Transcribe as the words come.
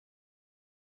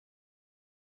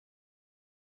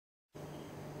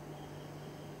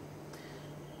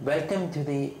Welcome to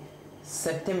the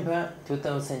September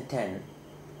 2010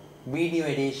 video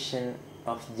edition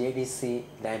of JDC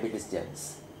Diabetes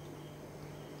Gems.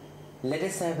 Let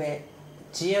us have a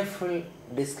cheerful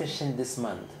discussion this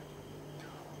month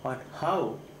on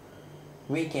how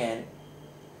we can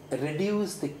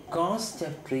reduce the cost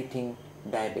of treating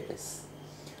diabetes,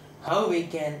 how we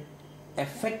can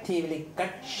effectively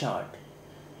cut short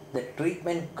the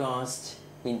treatment cost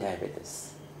in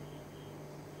diabetes.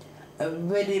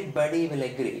 Everybody will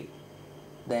agree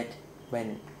that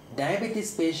when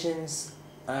diabetes patients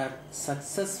are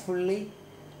successfully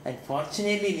and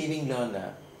fortunately living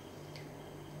longer,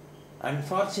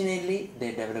 unfortunately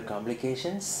they develop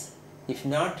complications if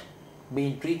not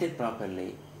being treated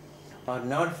properly or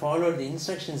not followed the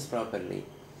instructions properly,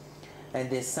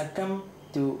 and they succumb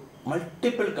to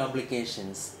multiple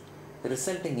complications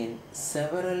resulting in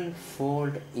several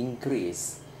fold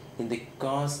increase in the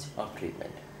cost of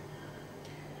treatment.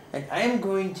 And I am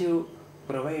going to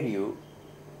provide you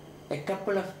a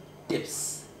couple of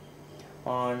tips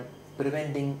on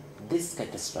preventing this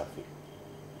catastrophe.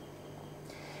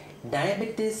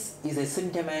 Diabetes is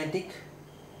asymptomatic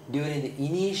during the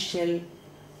initial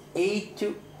 8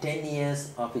 to 10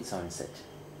 years of its onset.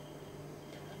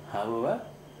 However,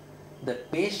 the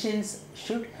patients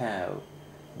should have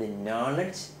the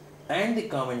knowledge and the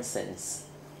common sense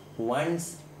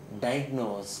once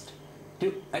diagnosed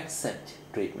to accept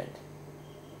treatment.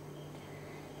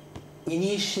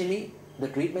 Initially, the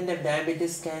treatment of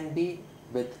diabetes can be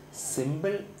with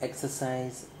simple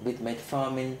exercise, with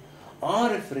metformin,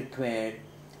 or if required,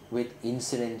 with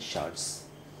insulin shots.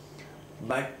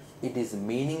 But it is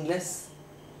meaningless,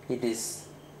 it is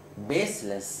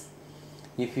baseless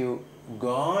if you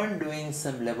go on doing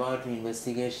some laboratory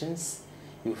investigations,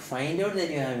 you find out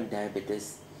that you have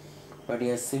diabetes, but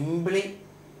you are simply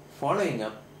following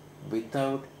up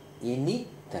without any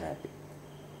therapy.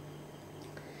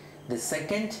 The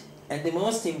second and the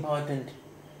most important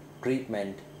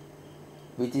treatment,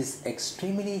 which is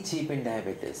extremely cheap in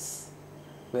diabetes,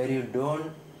 where you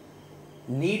don't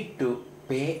need to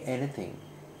pay anything,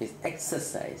 is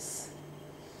exercise.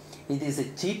 It is the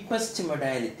cheapest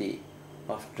modality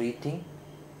of treating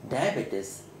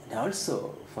diabetes and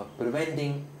also for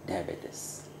preventing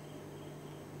diabetes.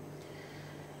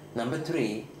 Number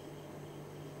 3,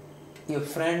 your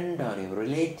friend or your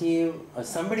relative or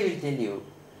somebody will tell you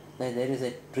that there is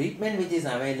a treatment which is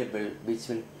available which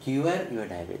will cure your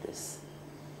diabetes.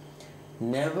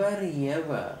 Never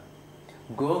ever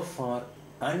go for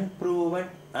unproven,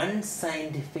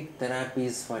 unscientific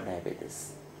therapies for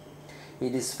diabetes.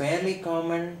 It is fairly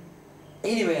common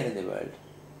anywhere in the world.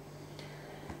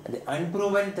 The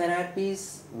unproven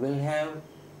therapies will have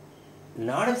a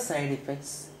lot of side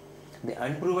effects. The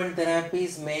unproven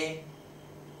therapies may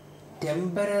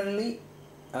temporarily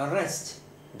arrest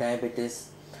diabetes,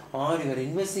 or your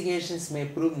investigations may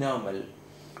prove normal,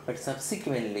 but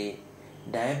subsequently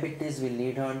diabetes will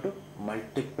lead on to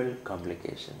multiple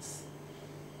complications.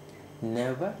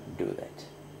 Never do that.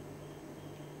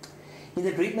 In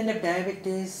the treatment of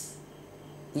diabetes,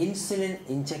 insulin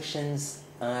injections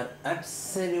are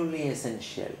absolutely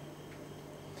essential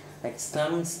at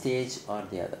some stage or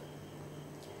the other.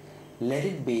 Let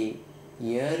it be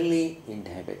early in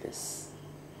diabetes.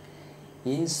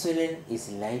 Insulin is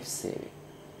life-saving.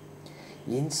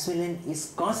 Insulin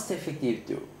is cost-effective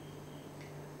too.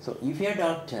 So if your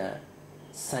doctor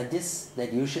suggests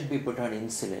that you should be put on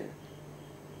insulin,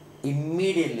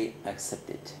 immediately accept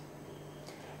it.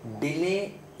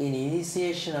 Delay in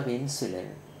initiation of insulin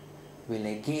will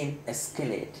again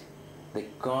escalate the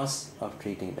cost of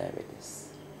treating diabetes.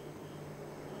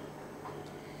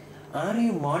 Are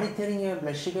you monitoring your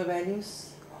blood sugar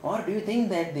values? Or do you think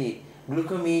that the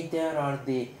glucometer or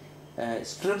the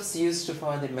strips used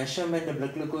for the measurement of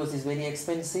blood glucose is very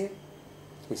expensive?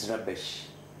 It's rubbish.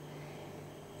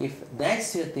 If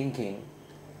that's your thinking,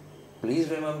 please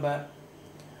remember,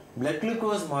 blood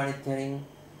glucose monitoring,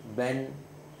 when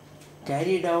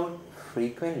carried out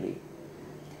frequently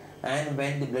and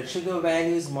when the blood sugar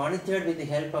value is monitored with the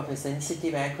help of a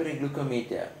sensitive, accurate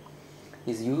glucometer,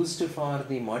 is used for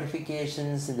the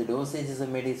modifications in the dosages of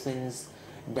medicines,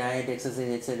 diet,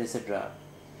 exercise, etc., etc.,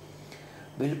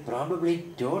 will probably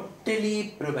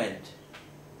totally prevent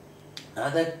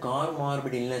other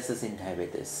comorbid illnesses in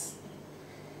diabetes.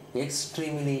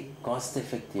 Extremely cost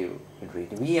effective in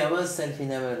treating. We ourselves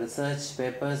in our research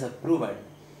papers have proven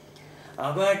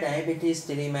our diabetes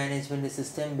telemanagement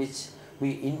system, which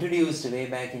we introduced way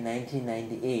back in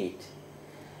 1998,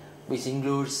 which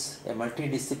includes a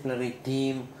multidisciplinary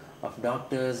team of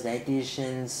doctors,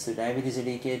 dietitians, diabetes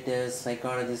educators,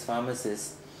 psychologists,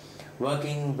 pharmacists,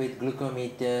 working with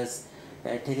glucometers,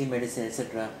 telemedicine,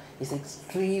 etc. is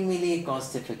extremely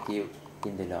cost effective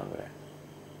in the long run.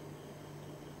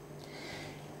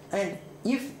 And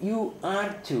if you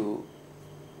are to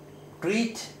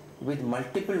treat with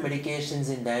multiple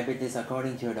medications in diabetes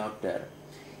according to your doctor,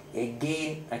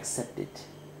 again accept it.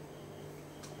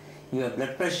 Your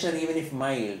blood pressure, even if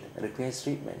mild, requires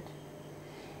treatment.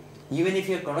 Even if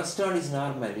your cholesterol is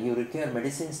normal, you require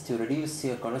medicines to reduce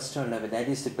your cholesterol level, that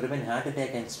is to prevent heart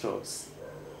attack and strokes.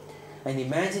 And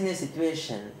imagine a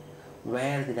situation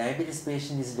where the diabetes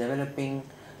patient is developing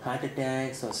heart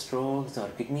attacks or strokes or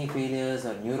kidney failures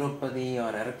or neuropathy or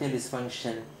erectile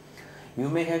dysfunction. You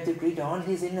may have to treat all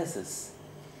these illnesses.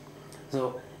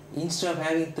 So instead of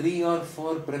having 3 or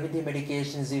 4 preventive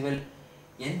medications, you will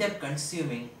end up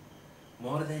consuming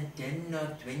more than 10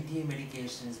 or 20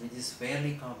 medications, which is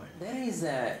fairly common. There is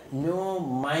no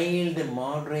mild,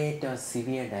 moderate or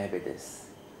severe diabetes.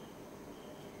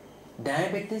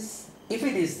 Diabetes, if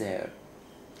it is there,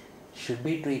 should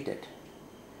be treated.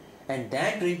 And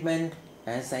that treatment,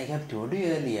 as I have told you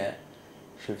earlier,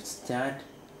 should start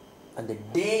on the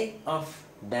day of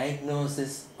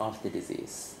diagnosis of the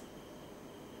disease.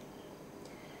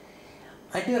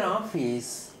 At your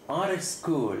office or at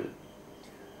school,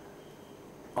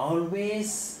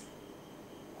 always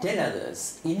tell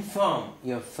others, inform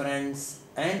your friends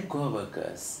and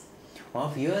co-workers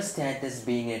of your status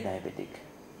being a diabetic.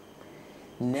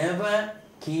 Never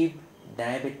keep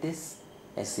diabetes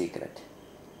a secret.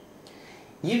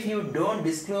 If you don't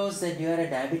disclose that you are a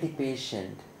diabetic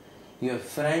patient, your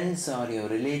friends or your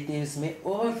relatives may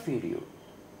overfeed you.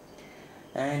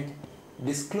 And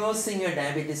disclosing your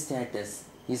diabetes status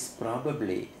is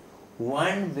probably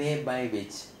one way by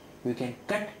which you can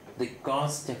cut the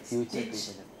cost of future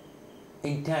treatment.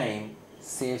 In time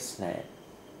saves life.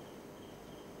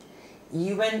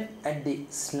 Even at the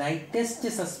slightest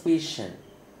suspicion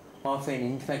of an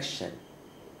infection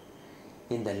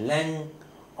in the lung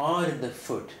or in the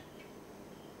foot,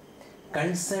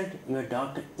 consult your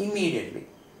doctor immediately,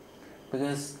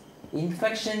 because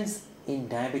infections in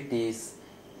diabetes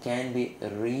can be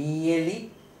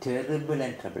really terrible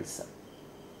and troublesome.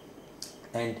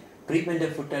 And treatment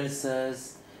of foot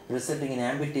ulcers resulting in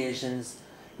amputations,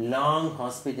 long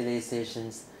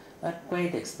hospitalizations are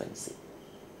quite expensive.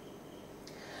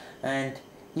 And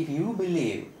if you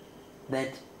believe that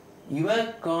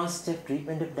your cost of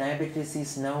treatment of diabetes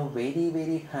is now very,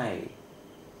 very high,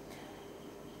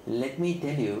 let me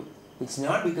tell you, it's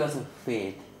not because of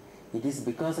fate, it is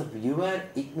because of your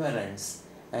ignorance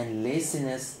and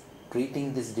laziness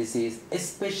treating this disease,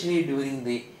 especially during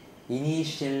the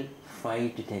initial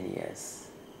 5 to 10 years.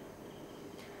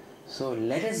 So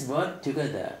let us work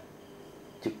together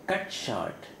to cut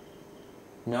short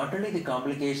not only the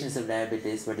complications of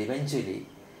diabetes, but eventually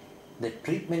the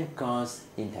treatment costs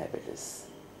in diabetes.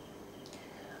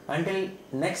 Until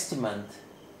next month,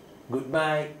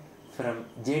 goodbye from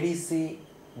JDC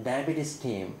Diabetes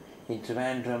team in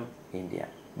Trivandrum, India.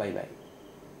 Bye bye.